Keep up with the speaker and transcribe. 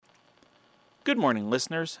Good morning,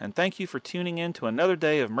 listeners, and thank you for tuning in to another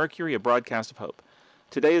day of Mercury, a broadcast of hope.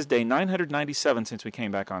 Today is day 997 since we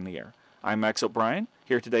came back on the air. I'm Max O'Brien,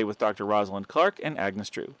 here today with Dr. Rosalind Clark and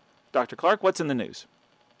Agnes Drew. Dr. Clark, what's in the news?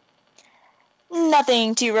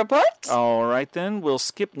 Nothing to report. All right, then, we'll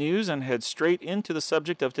skip news and head straight into the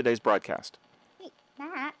subject of today's broadcast. Hey,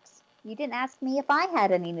 Max, you didn't ask me if I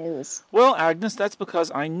had any news. Well, Agnes, that's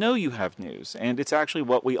because I know you have news, and it's actually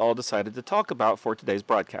what we all decided to talk about for today's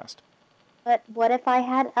broadcast. But what if I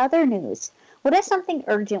had other news? What if something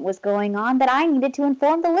urgent was going on that I needed to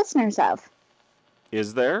inform the listeners of?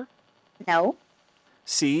 Is there? No.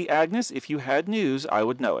 See, Agnes, if you had news, I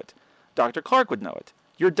would know it. Dr. Clark would know it.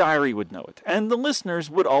 Your diary would know it. And the listeners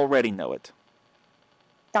would already know it.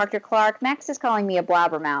 Dr. Clark, Max is calling me a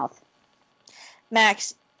blabbermouth.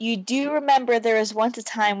 Max, you do remember there was once a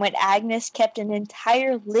time when Agnes kept an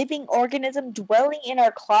entire living organism dwelling in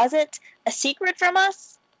our closet, a secret from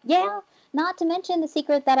us? Yeah, not to mention the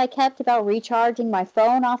secret that I kept about recharging my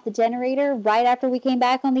phone off the generator right after we came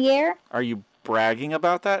back on the air. Are you bragging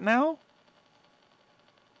about that now?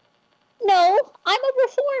 No, I'm a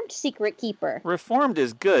reformed secret keeper. Reformed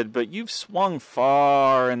is good, but you've swung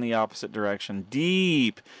far in the opposite direction,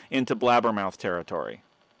 deep into blabbermouth territory.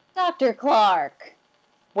 Dr. Clark.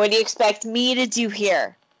 What do you expect me to do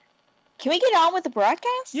here? Can we get on with the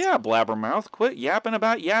broadcast? Yeah, blabbermouth, quit yapping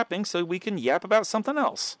about yapping so we can yap about something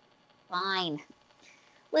else. Fine.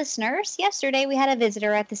 Listeners, yesterday we had a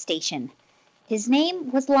visitor at the station. His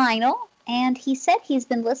name was Lionel, and he said he's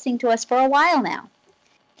been listening to us for a while now.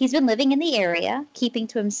 He's been living in the area, keeping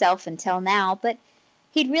to himself until now, but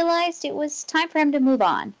he'd realized it was time for him to move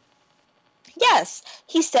on. Yes,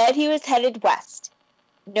 he said he was headed west.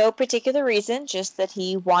 No particular reason, just that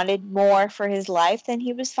he wanted more for his life than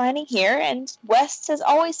he was finding here, and west has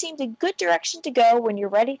always seemed a good direction to go when you're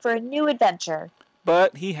ready for a new adventure.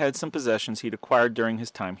 But he had some possessions he'd acquired during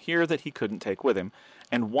his time here that he couldn't take with him,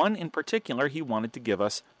 and one in particular he wanted to give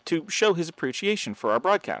us to show his appreciation for our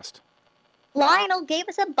broadcast. Lionel gave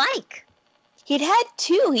us a bike. He'd had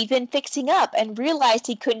two he'd been fixing up and realized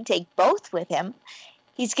he couldn't take both with him.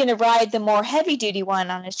 He's going to ride the more heavy-duty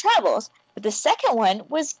one on his travels, but the second one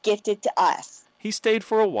was gifted to us. He stayed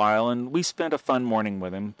for a while, and we spent a fun morning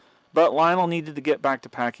with him, but Lionel needed to get back to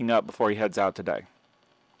packing up before he heads out today.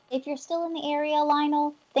 If you're still in the area,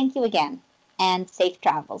 Lionel, thank you again, and safe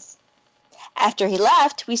travels. After he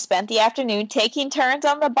left, we spent the afternoon taking turns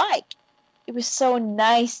on the bike. It was so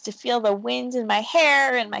nice to feel the wind in my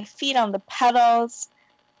hair and my feet on the pedals.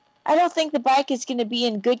 I don't think the bike is going to be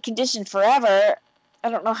in good condition forever. I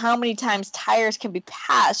don't know how many times tires can be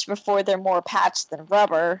patched before they're more patched than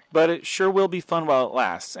rubber. But it sure will be fun while it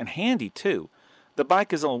lasts, and handy, too. The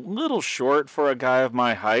bike is a little short for a guy of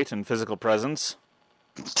my height and physical presence.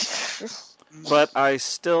 But I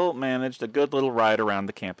still managed a good little ride around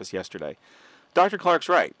the campus yesterday. Dr. Clark's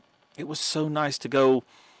right. It was so nice to go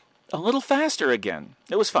a little faster again.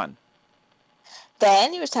 It was fun.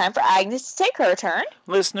 Then it was time for Agnes to take her turn.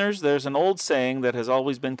 Listeners, there's an old saying that has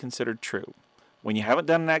always been considered true. When you haven't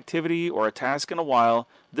done an activity or a task in a while,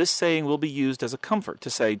 this saying will be used as a comfort to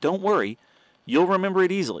say, don't worry, you'll remember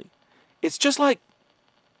it easily. It's just like...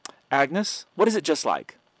 Agnes, what is it just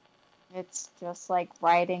like? It's just like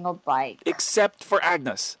riding a bike. Except for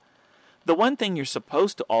Agnes. The one thing you're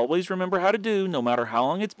supposed to always remember how to do, no matter how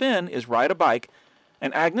long it's been, is ride a bike.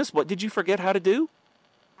 And Agnes, what did you forget how to do?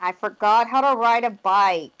 I forgot how to ride a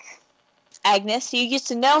bike. Agnes, you used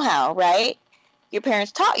to know how, right? Your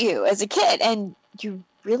parents taught you as a kid, and you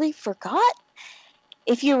really forgot?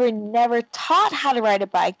 If you were never taught how to ride a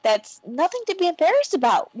bike, that's nothing to be embarrassed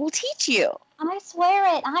about. We'll teach you. I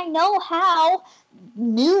swear it. I know how.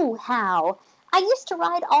 Knew how. I used to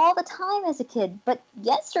ride all the time as a kid, but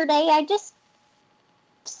yesterday I just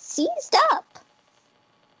seized up.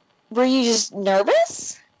 Were you just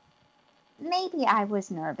nervous? Maybe I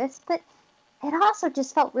was nervous, but it also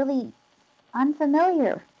just felt really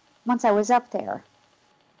unfamiliar once I was up there.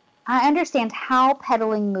 I understand how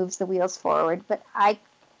pedaling moves the wheels forward, but I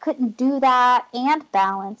couldn't do that and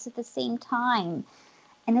balance at the same time.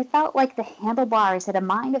 And it felt like the handlebars had a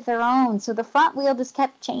mind of their own, so the front wheel just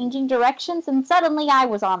kept changing directions, and suddenly I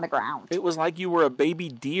was on the ground. It was like you were a baby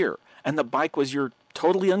deer, and the bike was your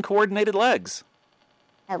totally uncoordinated legs.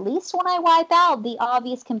 At least when I wipe out, the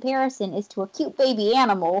obvious comparison is to a cute baby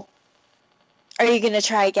animal. Are you going to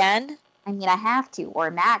try again? I mean, I have to,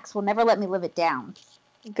 or Max will never let me live it down.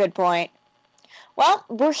 Good point. Well,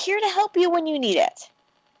 we're here to help you when you need it.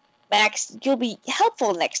 Max, you'll be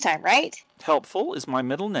helpful next time, right? Helpful is my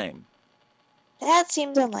middle name. That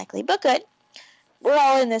seems unlikely, but good. We're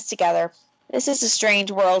all in this together. This is a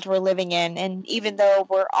strange world we're living in, and even though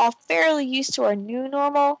we're all fairly used to our new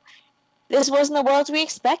normal, this wasn't the world we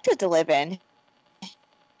expected to live in. It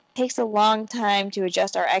takes a long time to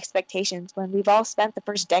adjust our expectations when we've all spent the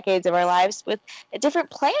first decades of our lives with a different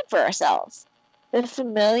plan for ourselves. The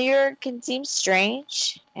familiar can seem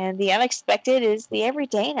strange, and the unexpected is the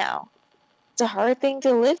everyday now. It's a hard thing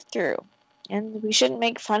to live through, and we shouldn't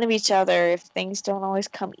make fun of each other if things don't always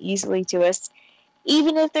come easily to us,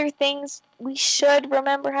 even if they're things we should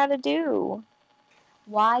remember how to do.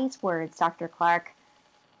 Wise words, Dr. Clark.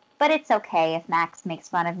 But it's okay if Max makes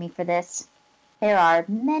fun of me for this. There are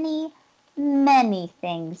many, many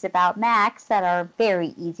things about Max that are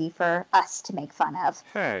very easy for us to make fun of.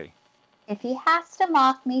 Hey. If he has to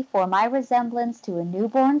mock me for my resemblance to a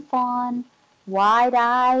newborn fawn,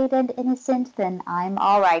 wide-eyed and innocent, then I'm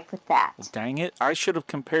all right with that. Well, dang it. I should have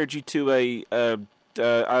compared you to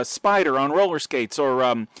a spider on roller skates or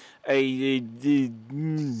Give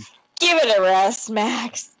it a rest,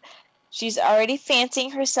 Max. She's already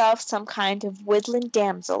fancying herself some kind of woodland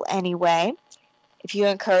damsel anyway. If you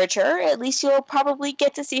encourage her, at least you'll probably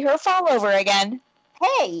get to see her fall over again.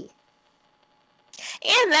 Hey!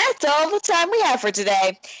 And that's all the time we have for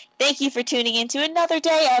today. Thank you for tuning in to another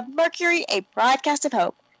day of Mercury, a broadcast of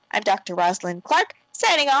hope. I'm Dr. Rosalind Clark,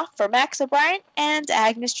 signing off for Max O'Brien and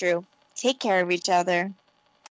Agnes Drew. Take care of each other.